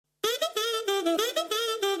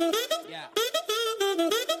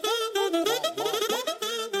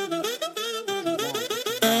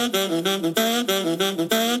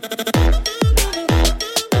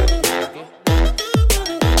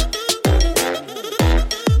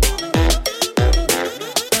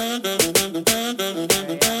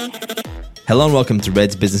Hello and welcome to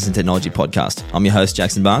Red's Business and Technology Podcast. I'm your host,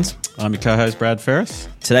 Jackson Barnes. I'm your co-host, Brad Ferris.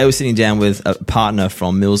 Today we're sitting down with a partner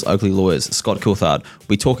from Mills Oakley Lawyers, Scott Coulthart.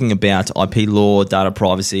 We're talking about IP law, data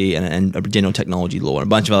privacy, and general technology law, and a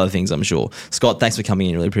bunch of other things, I'm sure. Scott, thanks for coming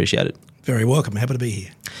in. Really appreciate it. Very welcome. Happy to be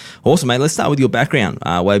here. Awesome, mate. Let's start with your background.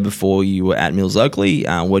 Way before you were at Mills Oakley,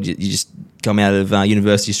 you just come out of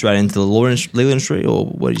university straight into the legal industry, or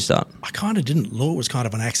where did you start? I kind of didn't. Law was kind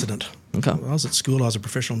of an accident. Okay. When I was at school, I was a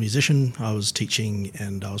professional musician. I was teaching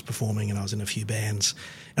and I was performing and I was in a few bands.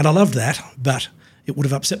 And I loved that, but it would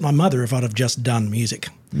have upset my mother if I'd have just done music.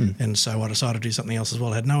 And so I decided to do something else as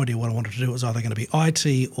well. I had no idea what I wanted to do. It was either going to be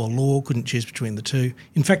IT or law, couldn't choose between the two.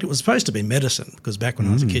 In fact, it was supposed to be medicine, because back when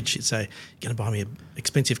I was a kid, she'd say, you're going to buy me an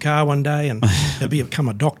expensive car one day and become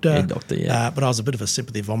a doctor. Yeah, doctor, yeah. But I was a bit of a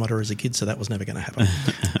sympathy vomiter as a kid, so that was never going to happen.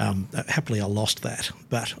 Happily, I lost that.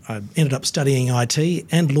 But I ended up studying IT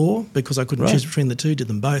and law because I couldn't choose between the two, did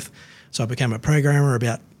them both. So I became a programmer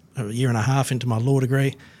about a year and a half into my law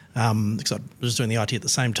degree. Because I was doing the IT at the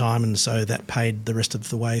same time, and so that paid the rest of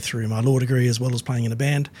the way through my law degree as well as playing in a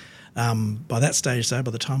band. By that stage, though,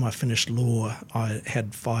 by the time I finished law, I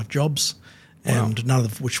had 5 jobs, and none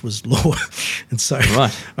of which was law. And so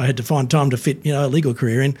I had to find time to fit, a legal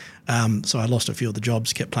career in. So I lost a few of the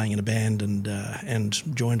jobs, kept playing in a band, and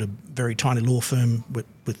joined a very tiny law firm with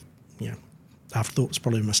afterthought was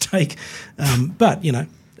probably a mistake. But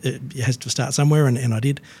it has to start somewhere, and I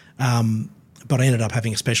did. But I ended up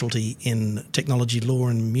having a specialty in technology law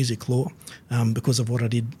and music law because of what I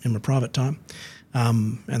did in my private time.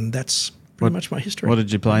 And that's pretty much my history. What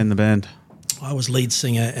did you play in the band? I was lead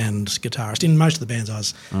singer and guitarist. In most of the bands I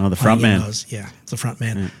was... Oh, the front man. It's the front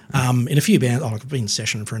man. Yeah. In a few bands, I've been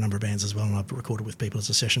session for a number of bands as well, and I've recorded with people as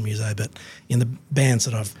a session muso, but in the bands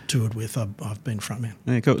that I've toured with, I've been front man.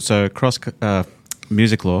 Yeah, cool. So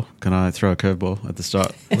music law, can I throw a curveball at the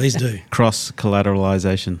start? Please do.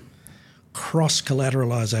 Cross-collateralization.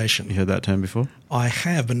 Cross-collateralization. You heard that term before? I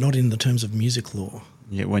have, but not in the terms of music law.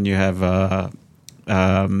 Yeah, when you have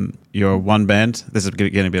you're one band, this is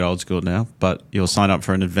getting a bit old school now, but you'll sign up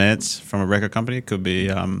for an advance from a record company. It could be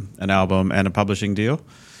an album and a publishing deal.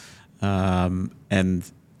 And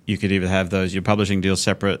you could either have your publishing deal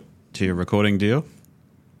separate to your recording deal,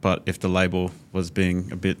 but if the label was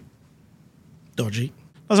being a bit... dodgy.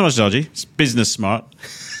 Not so much dodgy, it's business smart,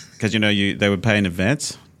 because they would pay in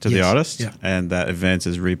advance to the artist, and that advance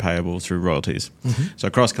is repayable through royalties. So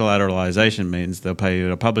cross-collateralization means they'll pay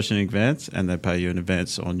you a publishing advance and they'll pay you an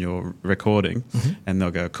advance on your recording, and they'll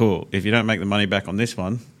go, cool, if you don't make the money back on this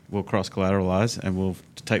one, we'll cross-collateralize and we'll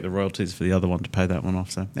take the royalties for the other one to pay that one off.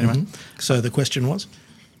 So anyway. So the question was?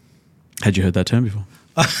 Had you heard that term before?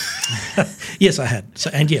 Yes, I had.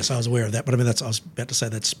 And yes, I was aware of that, but I was about to say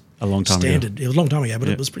that's a long time standard. ago. It was a long time ago, but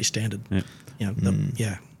it was pretty standard.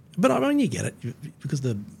 Yeah. But I mean, you get it, because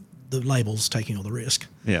the label's taking all the risk.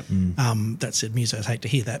 Yeah. That said, musos hate to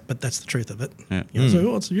hear that, but that's the truth of it. Yeah.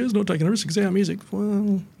 So, it's you're not taking a risk, it's our music.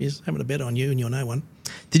 Well, he's having a bet on you and you're no one.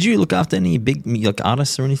 Did you look after any big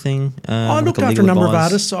artists or anything? I looked after a number of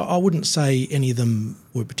artists. I wouldn't say any of them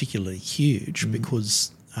were particularly huge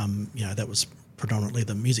because, that was predominantly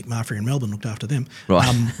the music mafia in Melbourne looked after them. Right.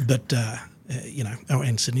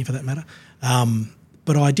 And Sydney for that matter.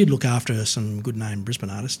 But I did look after some good name Brisbane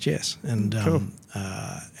artists, yes, and cool.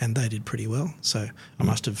 And they did pretty well. So I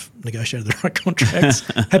must have negotiated the right contracts.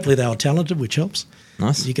 Happily, they were talented, which helps.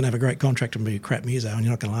 Nice. You can have a great contract and be a crap muso, and you're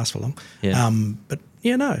not going to last for long. Yeah.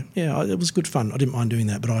 It was good fun. I didn't mind doing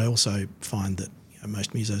that, but I also find that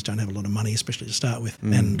most musos don't have a lot of money, especially to start with,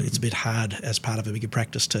 and it's a bit hard as part of a bigger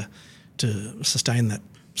practice to sustain that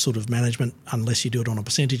sort of management unless you do it on a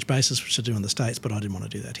percentage basis, which I do in the States, but I didn't want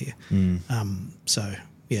to do that here. So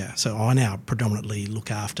I now predominantly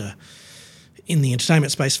look after, in the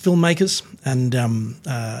entertainment space, filmmakers, and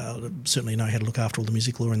certainly know how to look after all the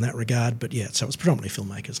music law in that regard, but so it's predominantly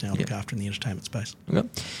filmmakers now I look after in the entertainment space. Okay.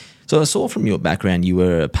 So I saw from your background you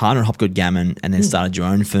were a partner at Hopgood Gammon and then started your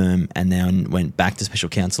own firm and then went back to special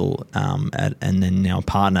counsel and then now a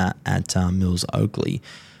partner at Mills Oakley.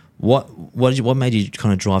 What made you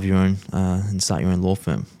kind of drive your own and start your own law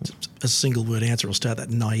firm? A single word answer will start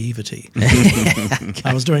that: naivety.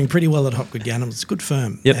 I was doing pretty well at Hopgood Gammon. It's a good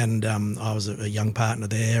firm, and I was a young partner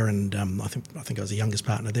there, and I think I was the youngest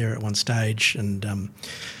partner there at one stage, and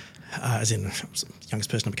as in I was the youngest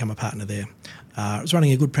person to become a partner there. I was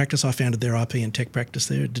running a good practice. I founded their IP and tech practice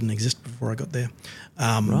there. It didn't exist before I got there.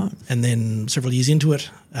 Right. And then several years into it,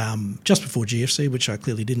 just before GFC, which I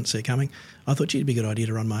clearly didn't see coming, I thought, gee, it'd be a good idea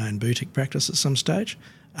to run my own boutique practice at some stage.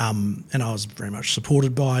 And I was very much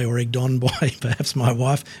supported by or egged on by perhaps my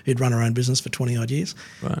wife, who'd run her own business for 20-odd years.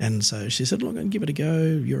 Right. And so she said, look, give it a go.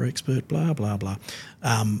 You're an expert, blah, blah, blah.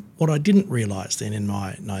 What I didn't realise then in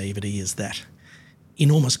my naivety is that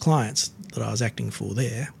enormous clients that I was acting for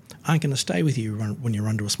there aren't going to stay with you when you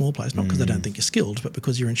run to a small place, not because they don't think you're skilled, but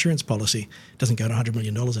because your insurance policy doesn't go to $100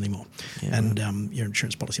 million anymore. Yeah, and your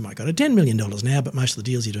insurance policy might go to $10 million now, but most of the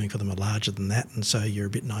deals you're doing for them are larger than that, and so you're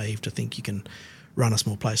a bit naive to think you can run a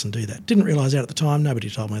small place and do that. Didn't realise that at the time. Nobody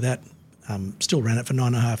told me that. Still ran it for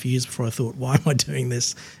 9.5 years before I thought, why am I doing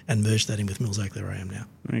this? And merged that in with Mills Oakley, where I am now.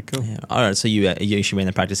 Very cool. Yeah. All right, so you actually ran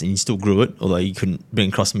the practice and you still grew it, although you couldn't bring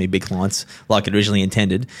across many big clients like originally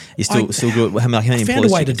intended. You still grew it. How many I found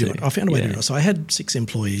employees a way to do it. I found a way to do it. So I had 6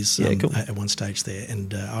 employees cool. at one stage there,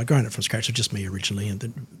 and I'd grown it from scratch. So just me originally, and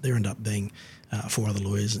then there ended up being 4 other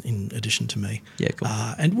lawyers in addition to me. Yeah, cool.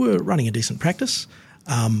 And we're running a decent practice,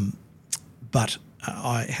 but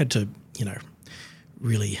I had to,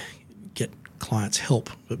 really get clients' help,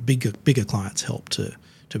 bigger clients' help to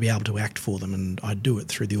be able to act for them, and I'd do it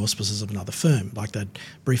through the auspices of another firm. Like they'd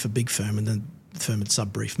brief a big firm, and then the firm would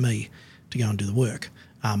sub-brief me to go and do the work.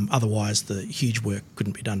 Otherwise, the huge work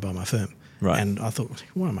couldn't be done by my firm. Right. And I thought,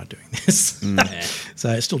 why am I doing this? So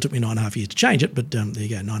it still took me 9.5 years to change it, but there you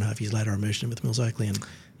go. 9.5 years later, I merged in with Mills Oakley, and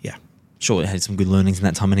yeah. Sure, it had some good learnings in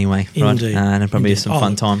that time anyway, right? Indeed. And probably some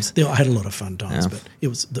fun times. I had a lot of fun times, but it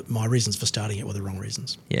was my reasons for starting it were the wrong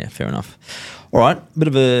reasons. Yeah, fair enough. All right, bit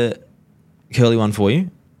of a curly one for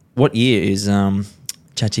you. What year is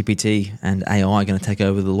ChatGPT and AI going to take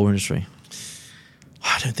over the law industry?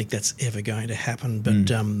 I don't think that's ever going to happen,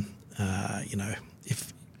 but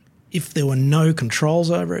if there were no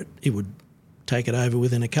controls over it, it would take it over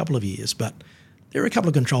within a couple of years. But there are a couple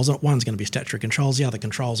of controls. One's going to be statutory controls. The other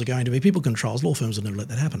controls are going to be people controls. Law firms will never let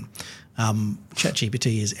that happen.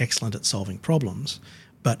 ChatGPT is excellent at solving problems,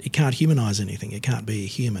 but it can't humanise anything. It can't be a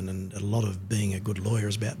human, and a lot of being a good lawyer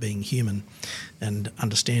is about being human and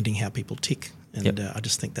understanding how people tick. And I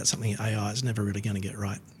just think that's something AI is never really going to get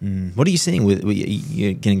right. What are you seeing with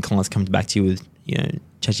you're getting clients coming back to you with,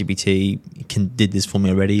 ChatGPT did this for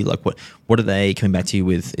me already? Like what are they coming back to you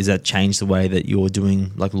with? Is that changed the way that you're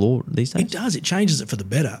doing like law these days? It does. It changes it for the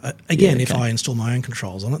better. If I install my own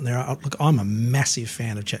controls on it, I'm a massive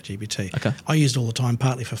fan of ChatGPT. Okay. I use it all the time,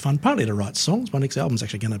 partly for fun, partly to write songs. My next album's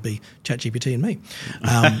actually going to be ChatGPT and me.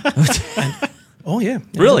 Oh, yeah.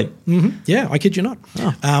 Really? Mm-hmm. Yeah, I kid you not.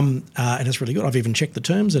 Oh. And it's really good. I've even checked the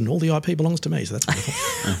terms, and all the IP belongs to me, so that's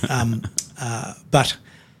wonderful. But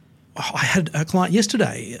I had a client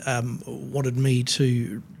yesterday wanted me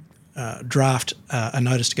to draft a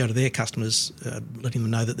notice to go to their customers, letting them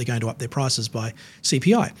know that they're going to up their prices by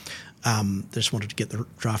CPI. They just wanted to get the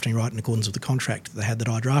drafting right in accordance with the contract they had that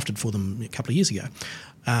I drafted for them a couple of years ago.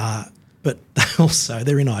 But also,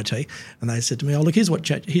 they're in IT, and they said to me, look, here's how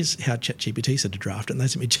ChatGPT said to draft it, and they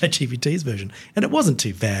sent me ChatGPT's version. And it wasn't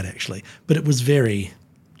too bad, actually, but it was very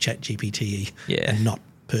ChatGPT-y and not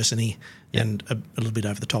person-y and a little bit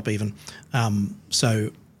over the top even.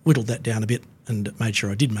 So whittled that down a bit and made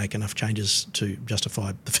sure I did make enough changes to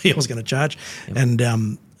justify the fee I was going to charge. Yep.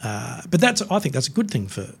 And but I think that's a good thing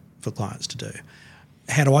for clients to do.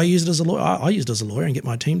 How do I use it as a lawyer? I use it as a lawyer and get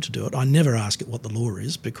my team to do it. I never ask it what the law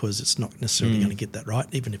is because it's not necessarily going to get that right.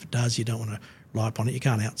 Even if it does, you don't want to rely upon it. You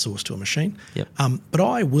can't outsource to a machine. Yep. But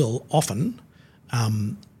I will often,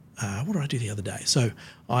 what did I do the other day? So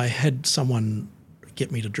I had someone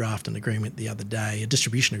get me to draft an agreement the other day, a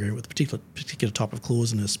distribution agreement with a particular type of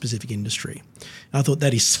clause in a specific industry. And I thought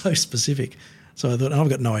that is so specific. So I thought, I've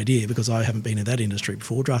got no idea because I haven't been in that industry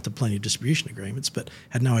before, drafted plenty of distribution agreements, but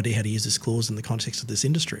had no idea how to use this clause in the context of this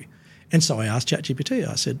industry. And so I asked ChatGPT,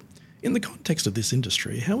 I said, in the context of this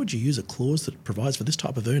industry, how would you use a clause that provides for this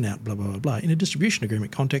type of earn-out, blah, blah, blah, blah, in a distribution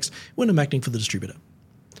agreement context when I'm acting for the distributor?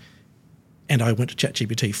 And I went to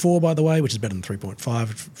ChatGPT 4, by the way, which is better than 3.5.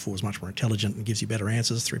 4 is much more intelligent and gives you better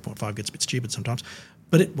answers. 3.5 gets a bit stupid sometimes.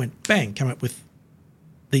 But it went, bang, came up with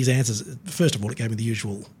these answers. First of all, it gave me the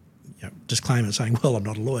usual disclaimer saying, well, I'm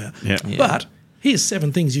not a lawyer. Yeah. But here's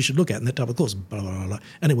 7 things you should look at in that type of clause, blah, blah, blah, blah.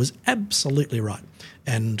 And it was absolutely right.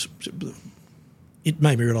 And it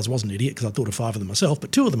made me realise I wasn't an idiot because I thought of 5 of them myself,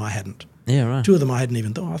 but 2 of them I hadn't. Yeah, right. 2 of them I hadn't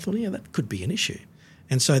even thought. I thought, that could be an issue.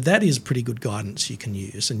 And so that is pretty good guidance you can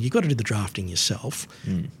use. And you've got to do the drafting yourself.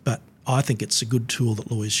 But I think it's a good tool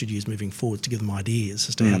that lawyers should use moving forward to give them ideas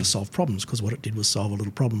as to how to solve problems, because what it did was solve a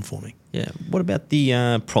little problem for me. Yeah. What about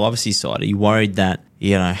the privacy side? Are you worried that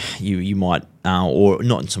you might, or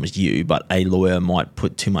not so much you, but a lawyer might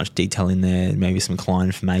put too much detail in there, maybe some client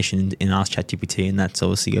information in Ask ChatGPT, and that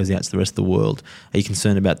obviously goes out to the rest of the world? Are you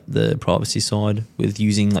concerned about the privacy side with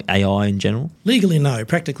using like AI in general? Legally, no.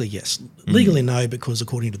 Practically, yes. Legally, no, because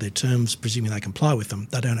according to their terms, presuming they comply with them,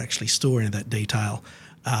 they don't actually store any of that detail.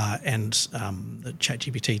 And the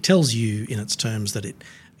ChatGPT tells you in its terms that it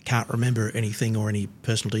can't remember anything or any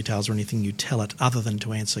personal details or anything you tell it other than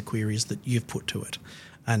to answer queries that you've put to it.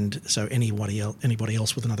 And so anybody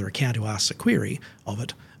else with another account who asks a query of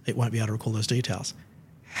it, it won't be able to recall those details.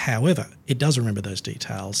 However, it does remember those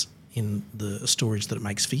details in the storage that it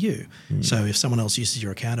makes for you. So if someone else uses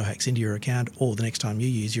your account or hacks into your account, or the next time you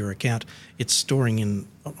use your account, it's storing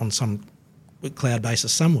on some cloud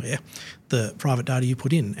basis somewhere the private data you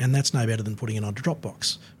put in, and that's no better than putting it onto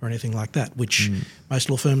Dropbox or anything like that, which most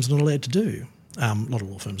law firms are not allowed to do. A lot of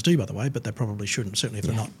law firms do, by the way, but they probably shouldn't. Certainly if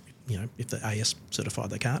they're not, if they're AS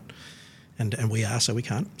certified, they can't, and we are, so we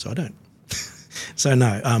can't. So I don't. So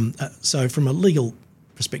no. So from a legal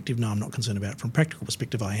perspective, no, I'm not concerned about it. From a practical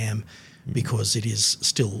perspective, I am, because it is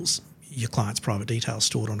still your client's private details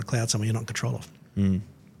stored on a cloud somewhere you're not in control of.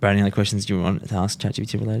 Brad, any other questions you want to ask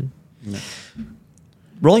ChatGPT related? No.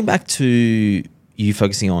 Rolling back to you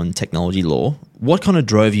focusing on technology law, what kind of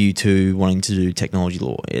drove you to wanting to do technology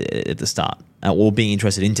law at the start, or being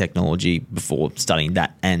interested in technology before studying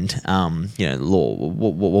that and law?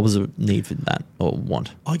 What was the need for that or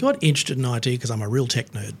want? I got interested in IT because I'm a real tech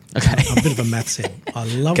nerd. Okay. I'm a bit of a maths head. I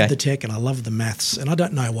love the tech and I love the maths, and I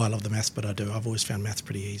don't know why I love the maths, but I do. I've always found maths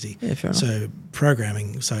pretty easy. Yeah, fair enough. So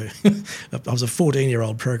programming. So I was a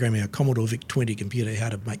 14-year-old programming a Commodore VIC-20 computer, how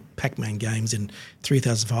to make Pac-Man games in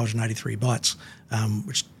 3,583 bytes,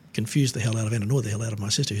 which confused the hell out of and annoyed the hell out of my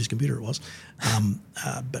sister, whose computer it was.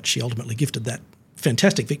 But she ultimately gifted that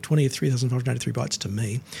fantastic VIC-20 of 3,583 bytes to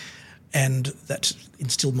me. And that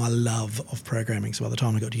instilled my love of programming. So by the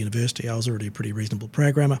time I got to university, I was already a pretty reasonable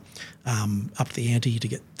programmer, upped the ante to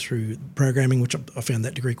get through programming, which I found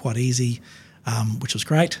that degree quite easy, which was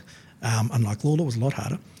great. Unlike law, it was a lot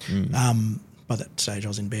harder. By that stage, I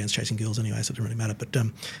was in bands chasing girls anyway, so it didn't really matter. But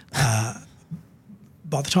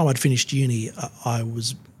by the time I'd finished uni, I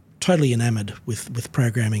was totally enamoured with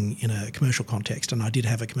programming in a commercial context, and I did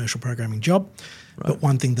have a commercial programming job. Right. But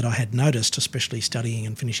one thing that I had noticed, especially studying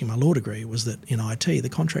and finishing my law degree, was that in IT the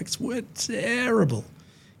contracts were terrible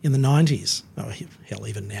in the 90s. Oh, hell,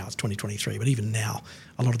 even now, it's 2023, but even now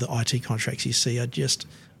a lot of the IT contracts you see are just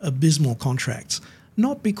abysmal contracts,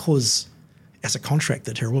 not because as a contract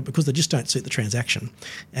they're terrible, because they just don't suit the transaction,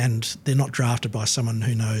 and they're not drafted by someone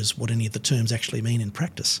who knows what any of the terms actually mean in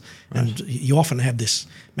practice. Right. And you often have this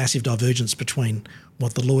massive divergence between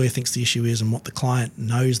what the lawyer thinks the issue is and what the client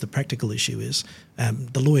knows the practical issue is.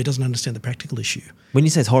 The lawyer doesn't understand the practical issue. When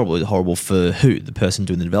you say it's horrible for who? The person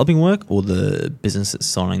doing the developing work or the business that's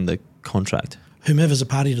signing the contract? Whomever's a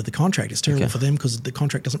party to the contract, it's terrible for them because the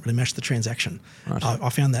contract doesn't really match the transaction. Right. I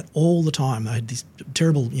found that all the time. I had these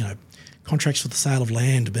terrible, contracts for the sale of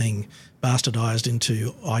land being bastardised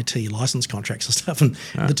into IT license contracts and stuff, and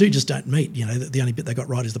the two just don't meet. The only bit they got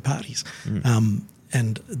right is the parties.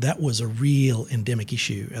 And that was a real endemic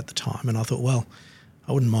issue at the time. And I thought, well,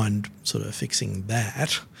 I wouldn't mind sort of fixing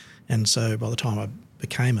that. And so by the time I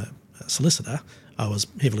became a solicitor, I was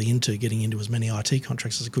heavily into getting into as many IT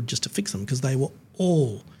contracts as I could just to fix them, because they were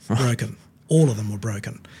all broken. All of them were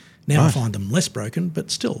broken. Now I find them less broken,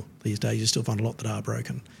 but still, these days you still find a lot that are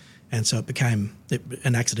broken. And so it became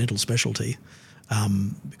an accidental specialty,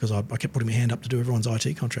 because I kept putting my hand up to do everyone's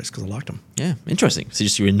IT contracts because I liked them. Yeah, interesting. So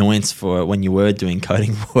just your annoyance for when you were doing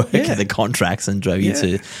coding work and the contracts, and drove you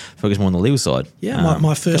to focus more on the legal side. Yeah,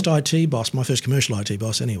 my first IT boss, my first commercial IT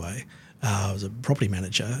boss anyway, was a property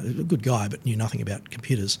manager, a good guy, but knew nothing about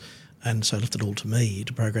computers. And so left it all to me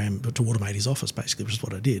to program, to automate his office basically, which is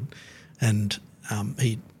what I did. And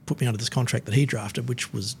he put me under this contract that he drafted,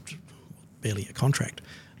 which was barely a contract.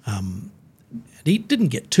 And he didn't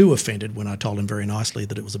get too offended when I told him very nicely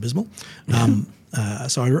that it was abysmal.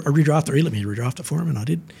 So I redrafted, he let me redraft it for him, and I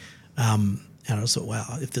did. And I just thought, wow,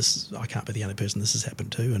 I can't be the only person this has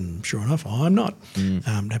happened to. And sure enough, I'm not. It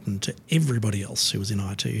happened to everybody else who was in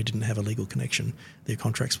IT who didn't have a legal connection. Their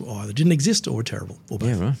contracts were either didn't exist or were terrible, or both.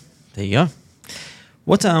 Yeah, right. There you go.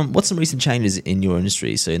 What's some recent changes in your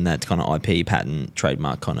industry? So in that kind of IP, patent,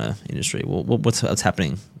 trademark kind of industry, what's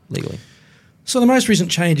happening legally? So the most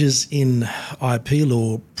recent changes in IP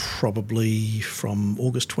law, probably from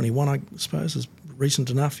August 21, I suppose, is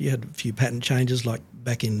recent enough. You had a few patent changes, like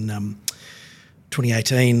back in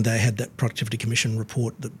 2018, they had that Productivity Commission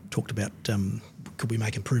report that talked about could we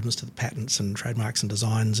make improvements to the patents and trademarks and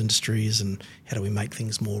designs industries, and how do we make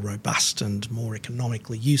things more robust and more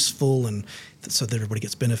economically useful, and so that everybody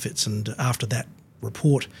gets benefits. And after that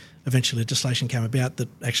report, eventually legislation came about that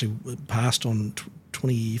actually passed on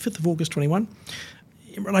 25th of August 21.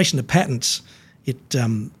 In relation to patents, it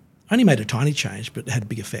only made a tiny change, but it had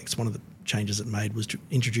big effects. One of the changes it made was to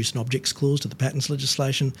introduce an objects clause to the patents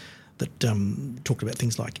legislation that talked about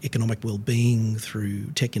things like economic well-being through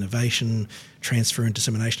tech innovation, transfer and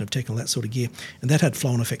dissemination of tech, and all that sort of gear. And that had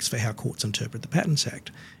flow-on effects for how courts interpret the Patents Act.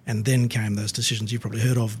 And then came those decisions you've probably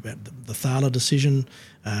heard of about the Thaler decision.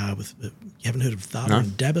 You haven't heard of Thaler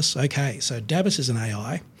and DABUS? Okay, so DABUS is an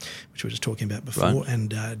AI, which we were just talking about before, and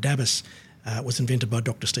DABUS was invented by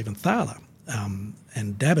Dr. Stephen Thaler.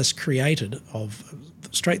 And DABUS created,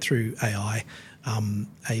 straight through AI,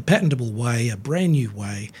 a patentable way, a brand new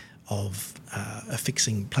way of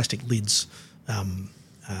affixing plastic lids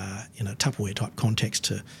in a Tupperware type context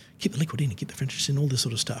to keep the liquid in and keep the French in. All this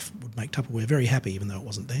sort of stuff would make Tupperware very happy, even though it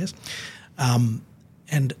wasn't theirs.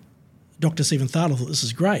 And Dr. Stephen Thaler thought, this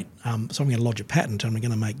is great, so I'm going to lodge a patent and I'm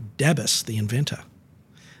going to make DABUS the inventor.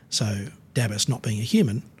 So DABUS, not being a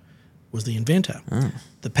human, was the inventor.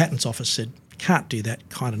 The Patents Office said, can't do that,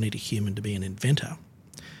 kind of need a human to be an inventor.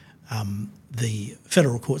 The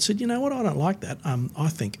federal court said, you know what, I don't like that.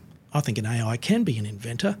 I think an AI can be an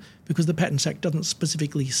inventor because the Patents Act doesn't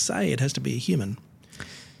specifically say it has to be a human.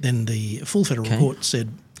 Then the full federal court said,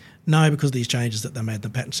 no, because of these changes that they made in the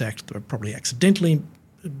Patents Act, they probably accidentally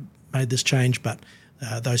made this change, but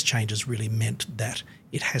those changes really meant that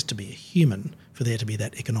it has to be a human for there to be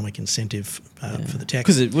that economic incentive for the tax.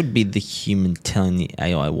 Because it would be the human telling the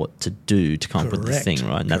AI what to do to come up with the thing,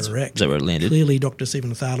 right? And that's where it landed. Clearly, Dr.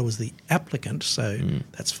 Stephen Thaler was the applicant, so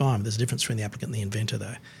that's fine. There's a difference between the applicant and the inventor,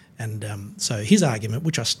 though. And so his argument,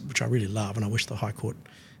 which I really love, and I wish the High Court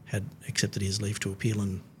had accepted his leave to appeal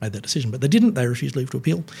and made that decision, but they didn't. They refused leave to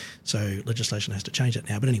appeal, so legislation has to change that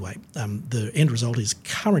now. But anyway, the end result is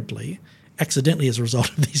currently, accidentally as a result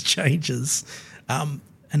of these changes,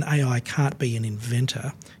 an AI can't be an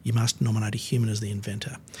inventor. You must nominate a human as the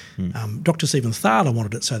inventor. Dr. Stephen Thaler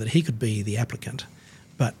wanted it so that he could be the applicant,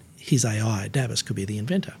 but his AI, DABUS, could be the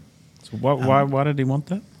inventor. So why did he want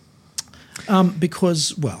that?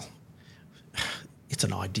 Because, well, it's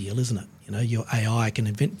an ideal, isn't it? You know, your AI can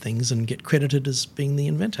invent things and get credited as being the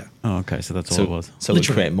inventor. Oh, okay, so that's all it was. So we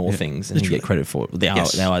create more things and he get credit for it. The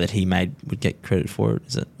AI that he made would get credit for it,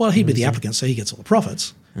 is it? Well, he'd be the applicant, so he gets all the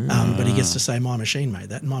profits. But he gets to say, my machine made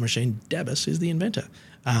that, and my machine, DABUS, is the inventor,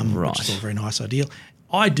 which is all a very nice ideal.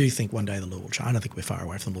 I do think one day the law will change. I don't think we're far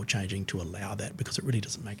away from the law changing to allow that because it really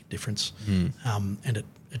doesn't make a difference. And it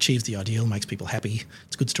achieves the ideal, makes people happy.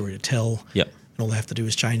 It's a good story to tell. Yep. And all they have to do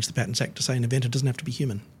is change the Patents Act to say an inventor doesn't have to be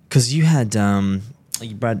human. Because you had,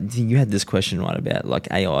 Brad, you had this question, right, about like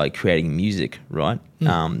AI creating music, right? Who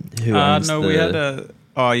owns we had a...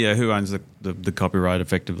 Oh yeah, who owns the copyright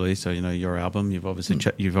effectively? So you know your album. You've obviously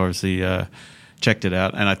checked it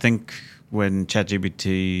out, and I think when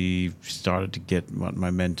ChatGPT started to get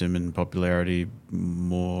momentum and popularity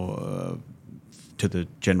more to the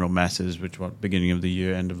general masses, which beginning of the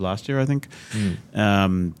year, end of last year, I think,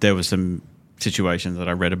 there was some situations that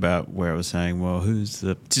I read about where I was saying, well,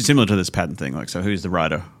 similar to this patent thing, like, so who's the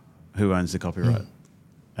writer, who owns the copyright,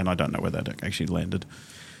 and I don't know where that actually landed.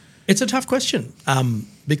 It's a tough question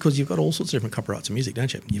because you've got all sorts of different copyrights in music,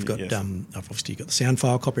 don't you? You've got obviously you've got the sound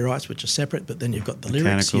file copyrights, which are separate, but then you've got the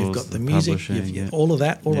lyrics, you've got the music, all of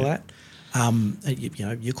that. You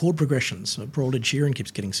know, your chord progressions. Poor old Ed Sheeran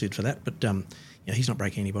keeps getting sued for that, but you know, he's not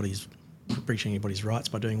breaching anybody's rights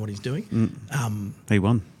by doing what he's doing. He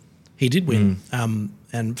won. He did win,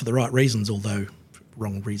 and for the right reasons, although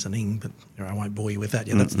wrong reasoning. But you know, I won't bore you with that.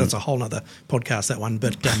 Yeah, that's a whole other podcast, that one.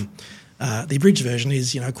 But the abridged version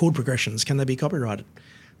is, you know, chord progressions, can they be copyrighted?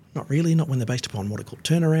 Not really, not when they're based upon what are called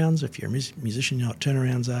turnarounds. If you're a musician, you know what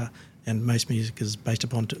turnarounds are, and most music is based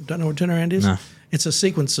upon, don't know what a turnaround is? No. It's a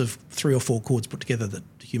sequence of 3 or 4 chords put together that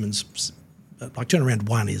humans, like turnaround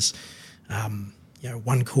 1 is, you know,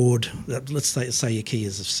 1 chord, let's say your key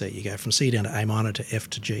is a C, you go from C down to A minor to F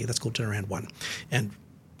to G, that's called turnaround 1. And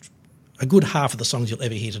a good half of the songs you'll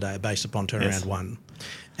ever hear today are based upon turnaround 1.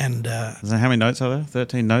 And so how many notes are there?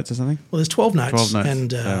 13 notes or something? Well, there's 12 notes. 12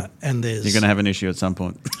 notes. And there's... You're going to have an issue at some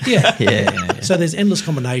point. Yeah. So there's endless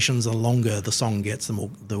combinations. The longer the song gets, the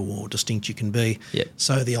more distinct you can be. Yep.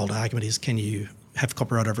 So the old argument is, can you have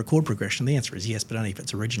copyright over a chord progression? The answer is yes, but only if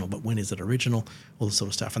it's original. But when is it original? All this sort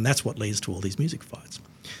of stuff. And that's what leads to all these music fights.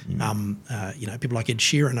 You know, people like Ed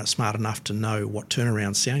Sheeran are smart enough to know what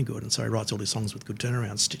turnarounds sound good, and so he writes all these songs with good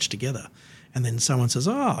turnarounds stitched together. And then someone says,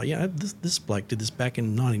 this bloke did this back in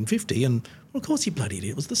 1950, and well, of course he bloody did.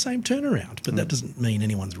 It was the same turnaround, but that doesn't mean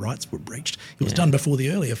anyone's rights were breached. It was done before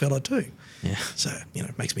the earlier fella too. Yeah. So,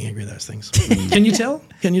 it makes me angry, those things. Can you tell?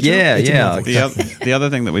 Yeah. The other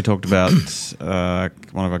thing that we talked about,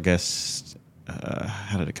 one of our guests,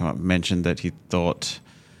 how did it come up, mentioned that he thought,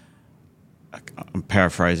 I'm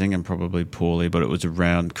paraphrasing and probably poorly, but it was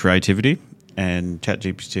around creativity, and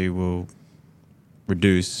ChatGPT will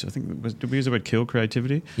reduce, did we use the word kill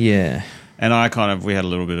creativity? Yeah. And we had a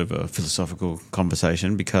little bit of a philosophical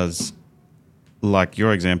conversation because, like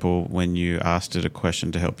your example, when you asked it a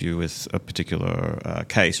question to help you with a particular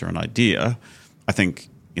case or an idea, I think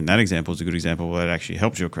in that example is a good example where it actually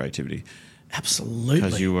helped your creativity. Absolutely.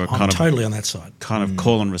 Because you were I'm totally on that side. Kind of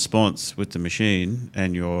call and response with the machine,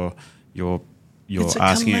 and you're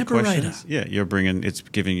asking it questions. Yeah, it's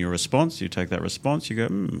giving you a response. You take that response. You go,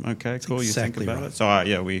 okay, cool. Exactly, you think about it. So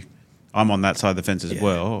I'm on that side of the fence as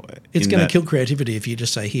well. It's going to kill creativity if you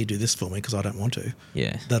just say, "Here, do this for me," because I don't want to.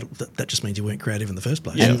 Yeah, that just means you weren't creative in the first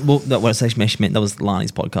place. And what it actually meant, that was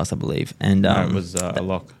Lani's podcast, I believe, and no, it was a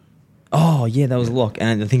lock. Oh yeah, that was a lock,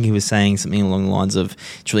 and I think he was saying something along the lines of,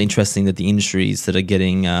 it's really interesting that the industries that are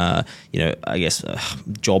getting,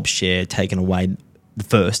 job share taken away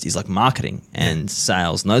first is like marketing and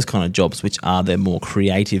sales and those kind of jobs, which are the more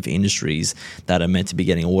creative industries that are meant to be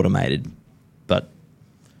getting automated. But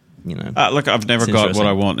look, I've never got what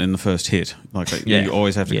I want in the first hit. You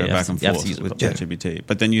always have to go back and forth with ChatGPT,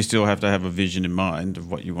 but then you still have to have a vision in mind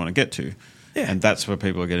of what you want to get to. Yeah. And that's where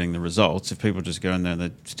people are getting the results. If people just go in there and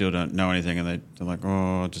they still don't know anything and they're like,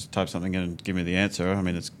 just type something in and give me the answer. I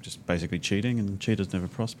mean, it's just basically cheating, and cheaters never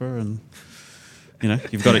prosper. And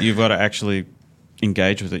you've got to actually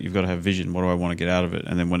engage with it. You've got to have vision. What do I want to get out of it?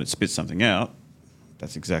 And then when it spits something out,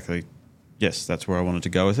 that's exactly, yes, that's where I wanted to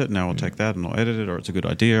go with it. Now I'll take that and I'll edit it, or it's a good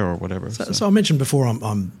idea or whatever. So I mentioned before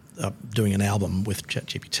I'm doing an album with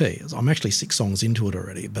ChatGPT. I'm actually 6 songs into it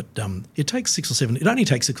already, but it takes 6 or 7. It only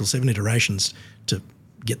takes 6 or 7 iterations to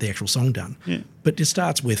get the actual song done. Yeah. But it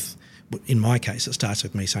starts with, in my case, it starts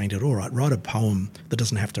with me saying to it, all right, write a poem that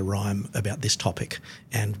doesn't have to rhyme about this topic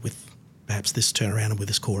and with perhaps this turnaround and with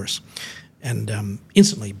this chorus. And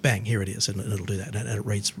instantly, bang, here it is, and it'll do that. And it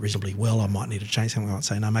reads reasonably well. I might need to change something. I might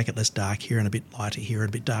say, no, make it less dark here and a bit lighter here and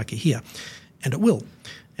a bit darker here. And it will.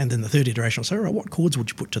 And then the third iteration will say, all right, what chords would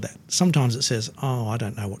you put to that? Sometimes it says, I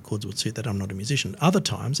don't know what chords would suit that. I'm not a musician. Other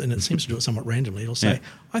times, and it seems to do it somewhat randomly, it'll say,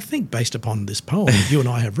 I think based upon this poem you and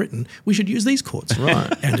I have written, we should use these chords.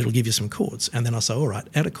 Right. And it'll give you some chords. And then I'll say, all right,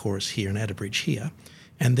 add a chorus here and add a bridge here.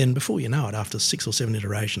 And then before you know it, after 6 or 7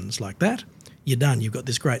 iterations like that, you're done. You've got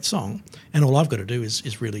this great song, and all I've got to do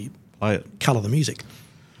is really colour the music.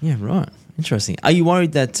 Yeah, right. Interesting. Are you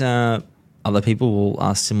worried that other people will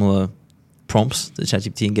ask similar prompts to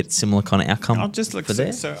ChatGPT and get similar kind of outcome? I'll just look. We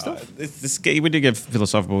did get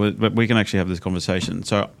philosophical, but we can actually have this conversation.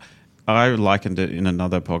 So I likened it in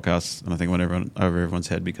another podcast, and I think went over everyone's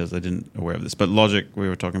head because they didn't aware of this. But Logic, we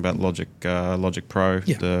were talking about Logic Pro,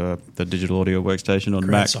 the digital audio workstation on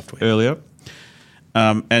Mac software earlier.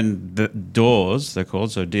 And the DAWs, they're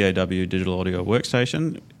called, so DAW, Digital Audio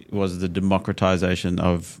Workstation, was the democratization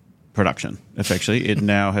of production, effectively. It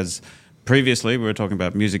now has, previously we were talking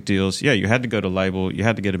about music deals. Yeah, you had to go to label, you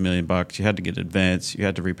had to get $1 million, you had to get advance, you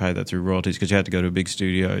had to repay that through royalties because you had to go to a big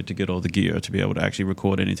studio to get all the gear to be able to actually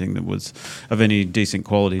record anything that was of any decent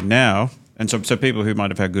quality now. And so people who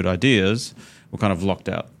might have had good ideas were kind of locked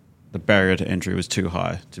out. The barrier to entry was too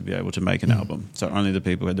high to be able to make an album. So only the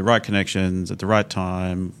people who had the right connections at the right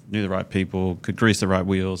time, knew the right people, could grease the right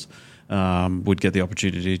wheels, would get the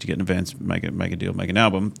opportunity to get an advance, make a deal, make an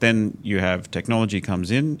album. Then you have technology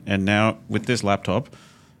comes in, and now with this laptop,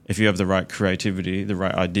 if you have the right creativity, the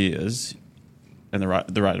right ideas, and the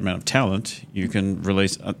right amount of talent, you can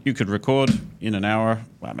release. You could record in an hour.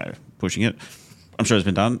 Well, maybe pushing it. I'm sure it's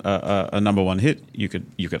been done. A number one hit. You could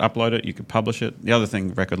upload it. You could publish it. The other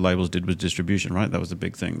thing record labels did was distribution, right? That was the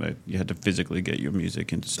big thing. You had to physically get your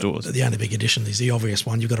music into stores. The only big addition is the obvious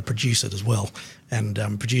one. You've got to produce it as well. And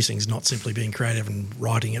producing is not simply being creative and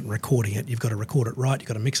writing it and recording it. You've got to record it right. You've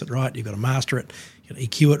got to mix it right. You've got to master it. You've got to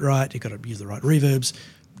EQ it right. You've got to use the right reverbs.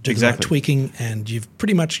 Do the right tweaking, and you've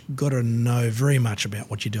pretty much got to know very much about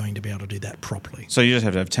what you're doing to be able to do that properly. So you just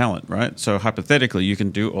have to have talent, right? So hypothetically, you can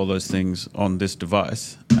do all those things on this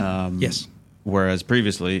device. Yes. Whereas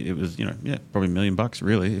previously, it was probably $1 million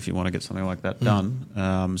really if you want to get something like that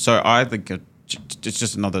done. So I think it's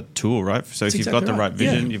just another tool, right? So if you've got the right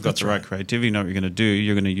vision, you've got the right creativity, you know what you're going to do.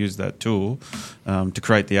 You're going to use that tool to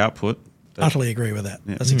create the output. Utterly agree with that.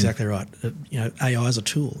 Yeah. That's exactly right. AI is a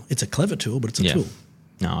tool. It's a clever tool, but it's a tool.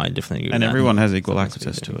 No, I definitely agree. And with everyone that. has equal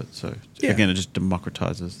access to it. So again, it just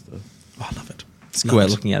democratizes the. Oh, I love it. It's a good way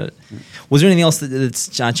of looking at it. Was there anything else that's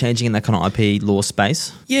changing in that kind of IP law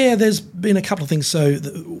space? Yeah, there's been a couple of things. So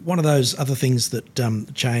one of those other things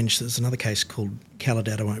that changed, there's another case called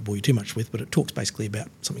Coulthart I won't bore you too much with, but it talks basically about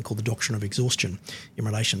something called the doctrine of exhaustion in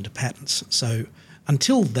relation to patents. So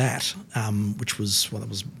until that, which was, that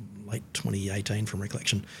was late 2018 from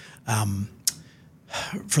recollection,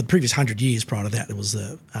 for the previous 100 years prior to that, there was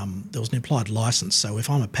an implied license. So if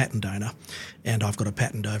I'm a patent owner and I've got a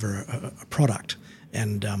patent over a product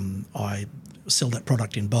and I sell that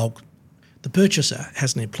product in bulk, the purchaser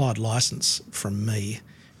has an implied license from me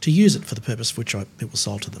to use it for the purpose for which it was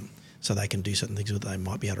sold to them. So they can do certain things with it. They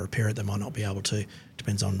might be able to repair it. They might not be able to.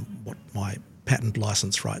 Depends on what my patent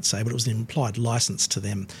license rights say. But it was an implied license to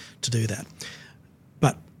them to do that.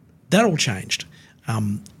 But that all changed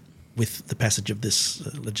with the passage of this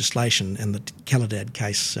legislation, and the Coulthart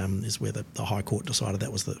case is where the High Court decided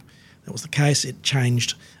that was the case. It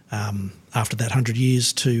changed after that 100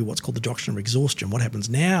 years to what's called the doctrine of exhaustion. What happens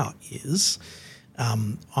now is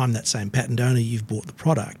I'm that same patent owner, you've bought the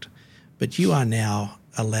product, but you are now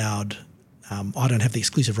allowed, I don't have the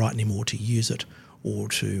exclusive right anymore to use it or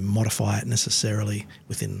to modify it necessarily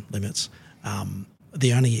within limits.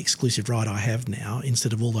 The only exclusive right I have now,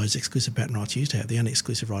 instead of all those exclusive patent rights you used to have, the only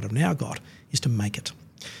exclusive right I've now got is to make it.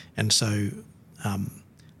 And so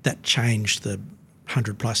that changed the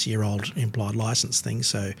 100-plus-year-old implied license thing.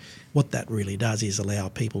 So what that really does is allow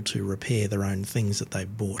people to repair their own things that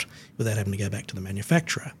they've bought without having to go back to the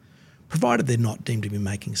manufacturer, provided they're not deemed to be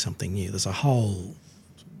making something new. There's a whole...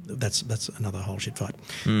 That's another whole shit fight.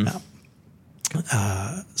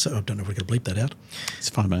 So I don't know if we can bleep that out. It's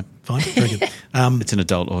fine, mate. Fine, very good. It's an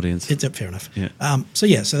adult audience. It's fair enough. Yeah. So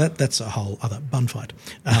that's a whole other bun fight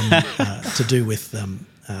to do with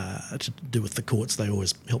the courts. They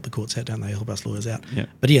always help the courts out, don't they? Help us lawyers out. Yeah.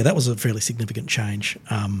 But yeah, that was a fairly significant change,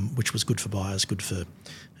 which was good for buyers, good for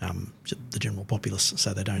the general populace,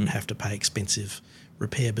 so they don't have to pay expensive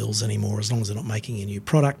repair bills anymore as long as they're not making a new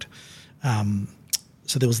product.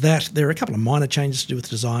 So there was that. There are a couple of minor changes to do with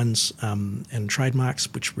designs and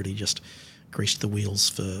trademarks, which really just greased the wheels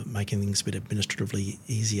for making things a bit administratively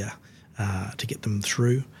easier to get them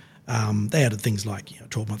through. They added things like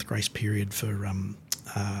 12-month grace period for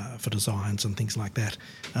designs and things like that,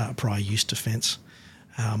 prior use defence.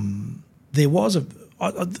 There was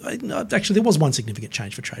there was one significant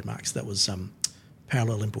change for trademarks. That was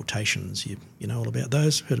parallel importations. You know all about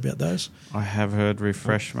those? Heard about those? I have heard.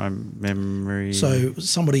 Refresh my memory. So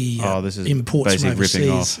somebody this is imports from overseas.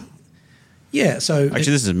 ripping off. Yeah, so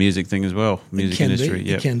actually, this is a music thing as well. Music industry.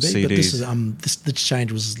 It can be. CDs. But this is this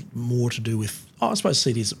change was more to do with. I suppose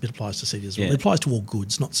CDs. It applies to CDs as well. Yeah. It applies to all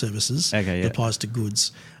goods, not services. Okay, yeah. It applies to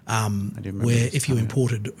goods. remember Where this if you coming up.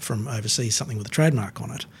 imported from overseas something with a trademark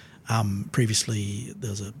on it, previously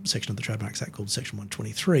there was a section of the Trademarks Act called Section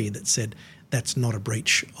 123 that said that's not a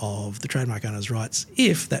breach of the trademark owner's rights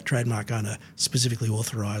if that trademark owner specifically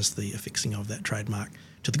authorised the affixing of that trademark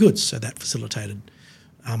to the goods. So that facilitated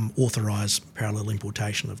authorised parallel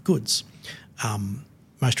importation of goods.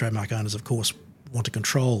 Most trademark owners, of course, want to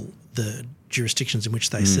control the jurisdictions in which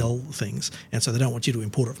they sell things, and so they don't want you to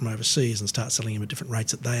import it from overseas and start selling them at different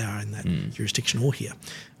rates that they are in that jurisdiction or here.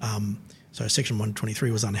 So Section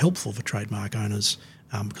 123 was unhelpful for trademark owners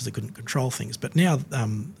because they couldn't control things. But now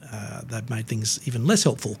they've made things even less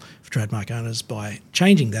helpful for trademark owners by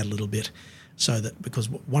changing that a little bit, so that because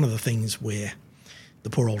one of the things where the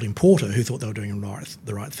poor old importer who thought they were doing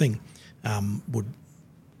the right thing would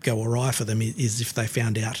go awry for them is if they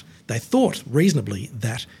found out, they thought reasonably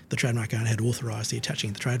that the trademark owner had authorised the attaching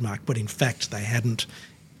of the trademark, but in fact they hadn't.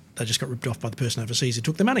 They just got ripped off by the person overseas who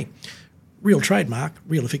took their money. Real trademark,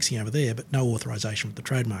 real affixing over there, but no authorisation with the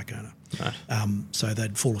trademark owner. Right. So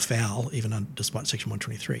they'd fall afoul even despite Section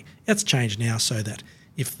 123. That's changed now so that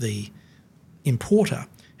if the importer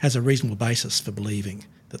has a reasonable basis for believing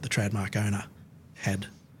that the trademark owner had,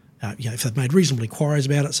 if they've made reasonable inquiries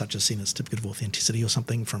about it, such as seen a certificate of authenticity or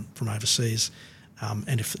something from overseas,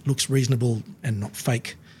 and if it looks reasonable and not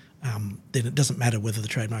fake, then it doesn't matter whether the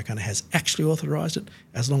trademark owner has actually authorised it,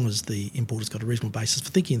 as long as the importer's got a reasonable basis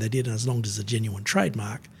for thinking they did, and as long as it's a genuine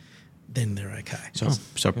trademark, then they're okay. So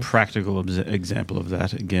a practical example of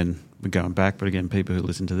that, again, we're going back, but again, people who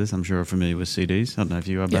listen to this, I'm sure are familiar with CDs. I don't know if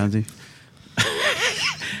you are, Barnsey.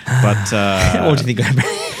 But what do you think?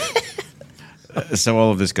 So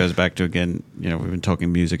all of this goes back to, again, we've been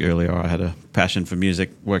talking music earlier. I had a passion for music,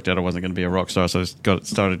 worked out I wasn't going to be a rock star, so I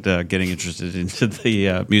started getting interested into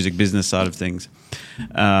the music business side of things.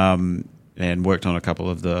 and worked on a couple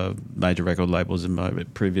of the major record labels in my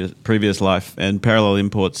previous life. And Parallel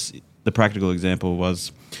Imports, the practical example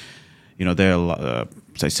was, they're,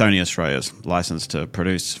 say, Sony Australia's licensed to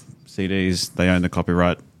produce CDs. They own the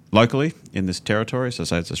copyright locally in this territory, so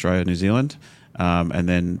say it's Australia, New Zealand. And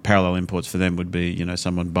then Parallel Imports for them would be,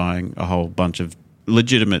 someone buying a whole bunch of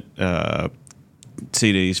legitimate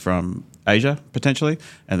CDs from Asia, potentially,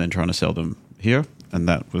 and then trying to sell them here. And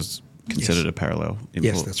that was considered a parallel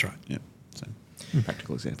import. Yes, that's right. Yeah. So,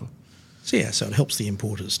 practical example. So it helps the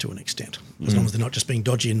importers to an extent, as long as they're not just being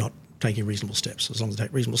dodgy and not taking reasonable steps. As long as they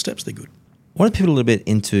take reasonable steps, they're good. I want to pivot a little bit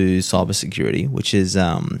into cybersecurity, which is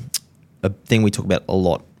a thing we talk about a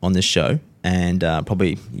lot on this show, and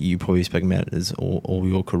you've probably spoken about it as all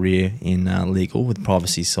your career in legal with the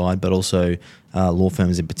privacy side, but also law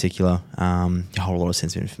firms in particular. You hold a lot of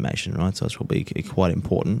sensitive information, right? So it's probably quite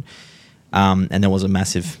important. And there was a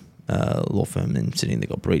massive law firm in Sydney that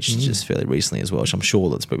got breached just fairly recently as well, which I'm sure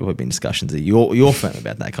there's probably been discussions at your firm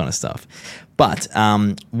about that kind of stuff. But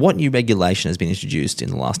what new regulation has been introduced in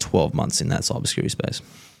the last 12 months in that cybersecurity space?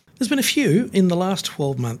 There's been a few in the last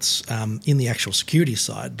 12 months in the actual security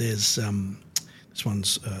side. There's this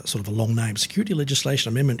one's sort of a long name, Security Legislation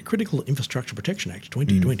Amendment Critical Infrastructure Protection Act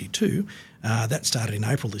 2022. That started in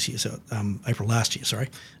April this year, April last year, sorry.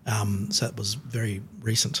 So that was very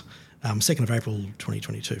recent. 2nd of April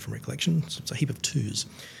 2022 from recollection, so it's a heap of twos.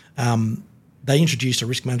 They introduced a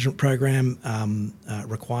risk management program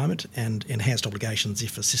requirement and enhanced obligations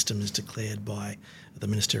if a system is declared by the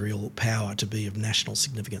ministerial power to be of national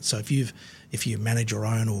significance. So if you manage or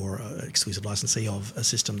own or exclusive licensee of a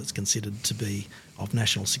system that's considered to be of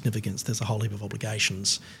national significance, there's a whole heap of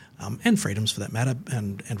obligations and freedoms for that matter,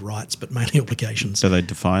 and rights, but mainly obligations. So they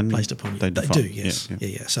define placed upon you. They do, yes,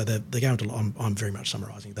 yeah. So they go into. I'm very much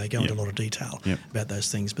summarising. They go into a lot of detail about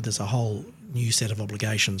those things, but there's a whole new set of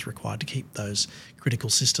obligations required to keep those critical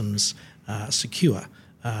systems secure,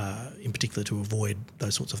 in particular to avoid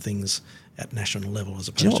those sorts of things at national level as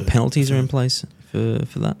opposed to. Do you know what penalties are in place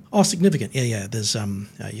for that? Oh, significant. Yeah. There's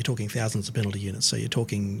you're talking thousands of penalty units, so you're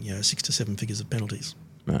talking 6 to 7 figures of penalties.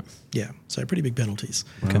 Right. Yeah, so pretty big penalties.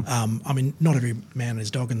 Okay. I mean, not every man and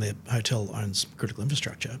his dog in their hotel owns critical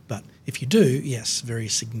infrastructure, but if you do, yes, very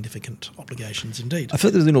significant obligations indeed. I feel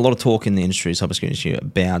like there's been a lot of talk in the industry, cybersecurity industry,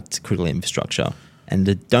 about critical infrastructure, and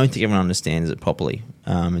I don't think everyone understands it properly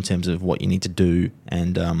in terms of what you need to do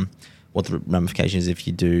and what the ramifications if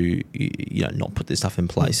you do, not put this stuff in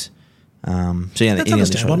place. That's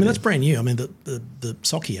understandable. I mean, that's brand new. I mean, the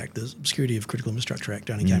SOCI Act, the Security of Critical Infrastructure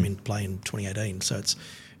Act, only came into play in 2018. So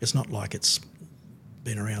it's not like it's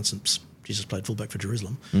been around since Jesus played fullback for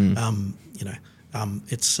Jerusalem.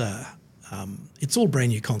 It's all brand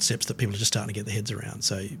new concepts that people are just starting to get their heads around.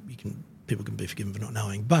 So people can be forgiven for not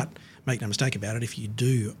knowing. But make no mistake about it, if you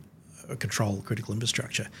do control critical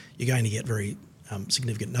infrastructure, you're going to get very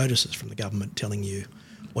significant notices from the government telling you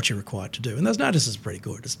what you're required to do. And those notices are pretty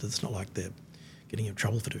good. It's not like they're getting you in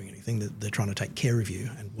trouble for doing anything. They're trying to take care of you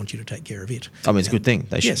and want you to take care of it. I mean, it's a good thing.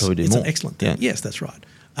 They should probably do more. It's an excellent thing. Yeah. Yes, that's right.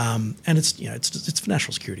 And it's for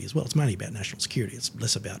national security as well. It's mainly about national security. It's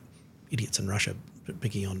less about idiots in Russia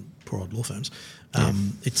picking on poor old law firms.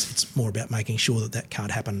 It's more about making sure that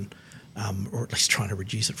can't happen, or at least trying to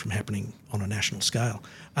reduce it from happening on a national scale.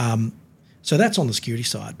 So that's on the security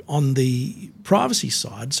side. On the privacy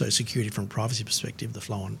side, so security from a privacy perspective, the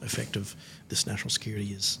flow-on effect of this national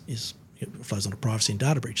security is it flows onto privacy and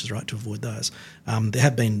data breaches, right, to avoid those. There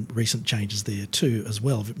have been recent changes there too as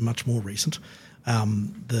well, much more recent.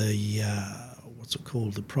 What's it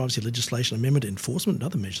called? The Privacy Legislation Amendment Enforcement and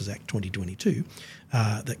Other Measures Act 2022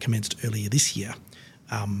 that commenced earlier this year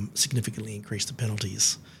significantly increased the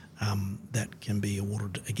penalties that can be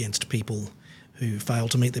awarded against people who fail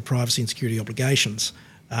to meet their privacy and security obligations.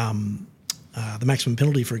 The maximum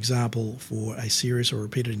penalty, for example, for a serious or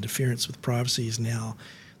repeated interference with privacy is now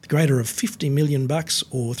the greater of $50 million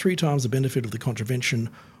or 3 times the benefit of the contravention,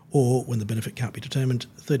 or when the benefit can't be determined,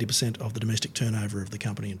 30% of the domestic turnover of the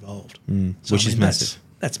company involved. Which is massive.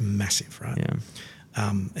 That's massive, right? Yeah.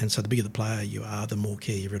 And so the bigger the player you are, the more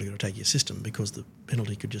care you've really got to take your system, because the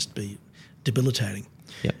penalty could just be debilitating.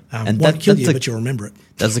 Yeah, and won't kill you, but you'll remember it.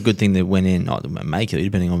 That's a good thing that went in. It may kill you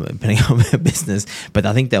depending on their business. But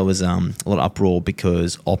I think there was a lot of uproar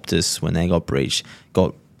because Optus, when they got breached,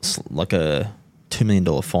 got like a $2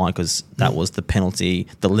 million fine because that was the penalty,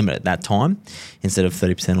 the limit at that time, instead of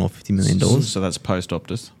 30% or $50 million. So that's post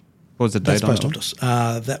Optus. What was the date on that? That's post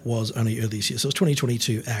Optus. That was only early this year. So it was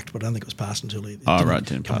 2022 Act, but I don't think it was passed until early.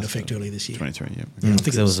 Didn't come into effect early this year. 23, yeah. I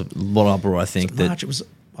think there was a lot of uproar, I think. March, it was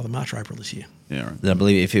either March or April this year. Yeah, right. I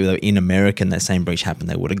believe if it were in America and that same breach happened,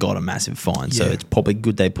 they would have got a massive fine. So it's probably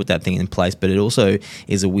good they put that thing in place. But it also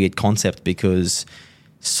is a weird concept because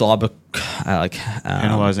cyber,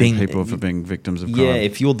 penalising people for being victims of crime. Yeah,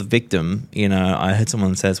 if you're the victim, I heard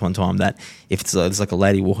someone say this one time that if there's like a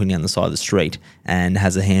lady walking down the side of the street and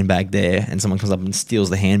has a handbag there and someone comes up and steals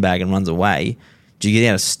the handbag and runs away, do you get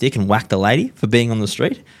out a stick and whack the lady for being on the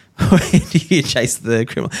street? Or do you chase the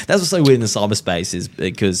criminal? That's what's so weird in the cyberspace is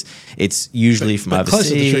because it's usually from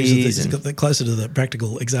overseas. Closer to the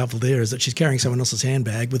practical example there is that she's carrying someone else's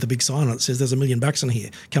handbag with a big sign on it that says there's $1 million in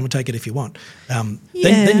here. Come and take it if you want. Then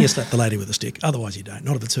you slap the lady with a stick. Otherwise you don't.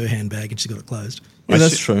 Not if it's her handbag and she's got it closed. Yeah,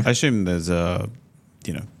 that's true. I assume there's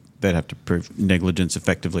they'd have to prove negligence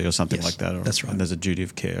effectively or something like that. That's right. And there's a duty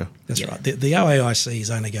of care. That's right. The OAIC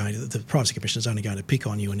is only the Privacy Commission is only going to pick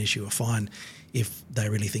on you and issue a fine if they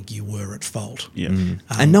really think you were at fault. Yeah.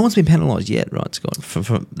 And no one's been penalised yet, right, Scott,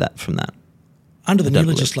 from that? Under the new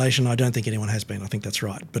legislation, I don't think anyone has been. I think that's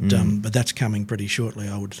right. But that's coming pretty shortly,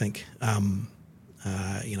 I would think. I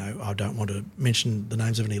don't want to mention the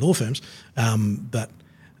names of any law firms, but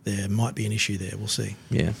there might be an issue there. We'll see.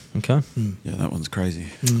 Yeah. Okay. Yeah, that one's crazy.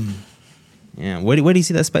 Yeah. Where do you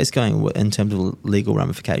see that space going in terms of legal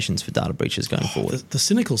ramifications for data breaches going forward? The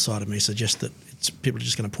cynical side of me suggests that people are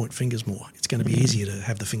just going to point fingers more. It's going to be easier to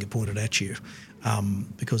have the finger pointed at you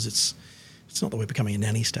because it's not that we're becoming a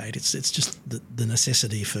nanny state. It's just the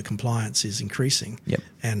necessity for compliance is increasing. Yep.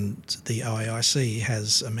 And the OAIC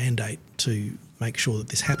has a mandate to make sure that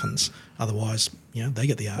this happens. Otherwise, they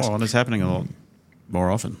get the arse. Well, and it's happening a lot more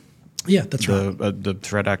often. Yeah, that's right. The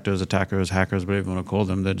threat actors, attackers, hackers, whatever you want to call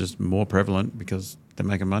them, they're just more prevalent because they're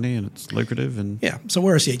making money and it's lucrative. And so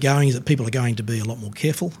where I see it going is that people are going to be a lot more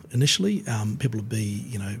careful initially. People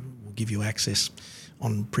will give you access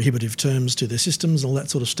on prohibitive terms to their systems and all that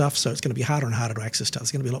sort of stuff. So it's going to be harder and harder to access stuff.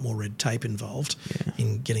 There's going to be a lot more red tape involved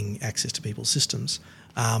in getting access to people's systems.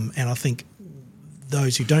 And I think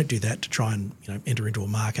those who don't do that to try and enter into a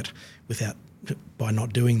market by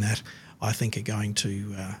not doing that, I think are going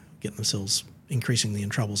to get themselves increasingly in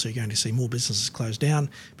trouble. So you're going to see more businesses close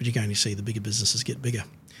down, but you're going to see the bigger businesses get bigger.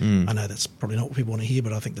 I know that's probably not what people want to hear,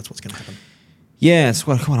 but I think that's what's going to happen. Yeah, it's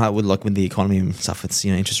quite hard with the economy and stuff. It's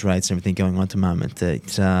interest rates and everything going on at the moment.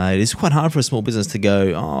 It is quite hard for a small business to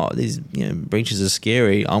go, these breaches are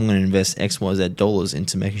scary. I'm going to invest XYZ dollars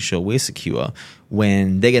into making sure we're secure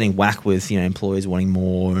when they're getting whacked with employees wanting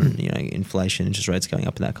more and inflation, interest rates going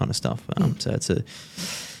up and that kind of stuff. So it's a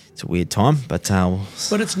weird time, but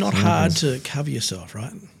it's not hard to cover yourself,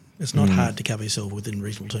 right? It's not hard to cover yourself within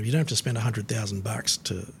reasonable terms. You don't have to spend $100,000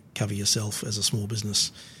 to cover yourself as a small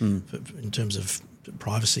business in terms of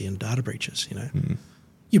privacy and data breaches.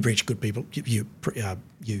 You breach good people. You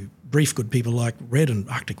brief good people like Red and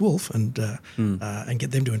Arctic Wolf and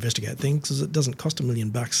get them to investigate things because it doesn't cost $1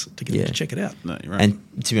 million to get them to check it out. No, you're right.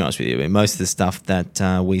 And to be honest with you, most of the stuff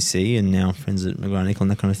that we see and our friends at McGrath Nicol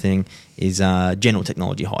and that kind of thing is general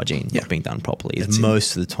technology hygiene not being done properly. Is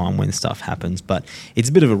most of the time when stuff happens, but it's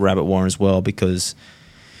a bit of a rabbit warren as well because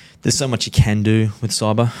there's so much you can do with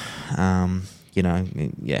cyber.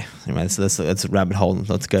 Anyway, that's a rabbit hole.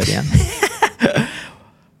 Let's go down.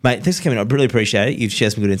 Mate, thanks for coming on. I really appreciate it. You've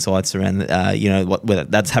shared some good insights around, whether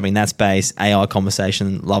that's happening in that space, AI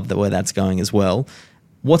conversation. Love where that's going as well.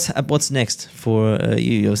 What's next for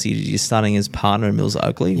you? Obviously, you're starting as partner in Mills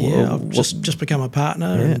Oakley. Yeah, I've just become a partner,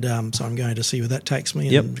 and so I'm going to see where that takes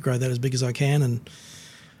me and grow that as big as I can, and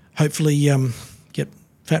hopefully get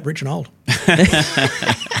fat, rich, and old.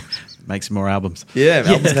 Make some more albums.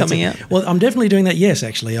 Albums coming out. Well, I'm definitely doing that. Yes,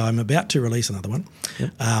 actually, I'm about to release another one.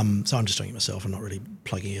 Yep. So I'm just doing it myself. I'm not really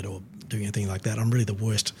plugging it or doing anything like that. I'm really the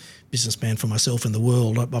worst businessman for myself in the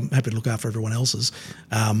world. I'm happy to look after everyone else's.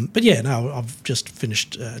 I've just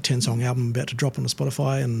finished a 10-song album about to drop on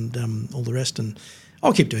Spotify and all the rest. And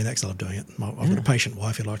I'll keep doing that because I love doing it. I've got a patient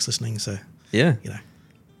wife who likes listening. So you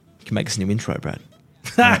can make us a new intro, Brad.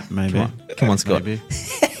 Maybe. Come on, Scott. Maybe.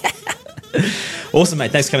 Awesome,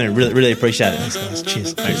 mate. Thanks for coming in. Really, really appreciate it. Thanks, guys.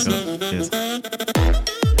 Cheers. Thanks, Cheers.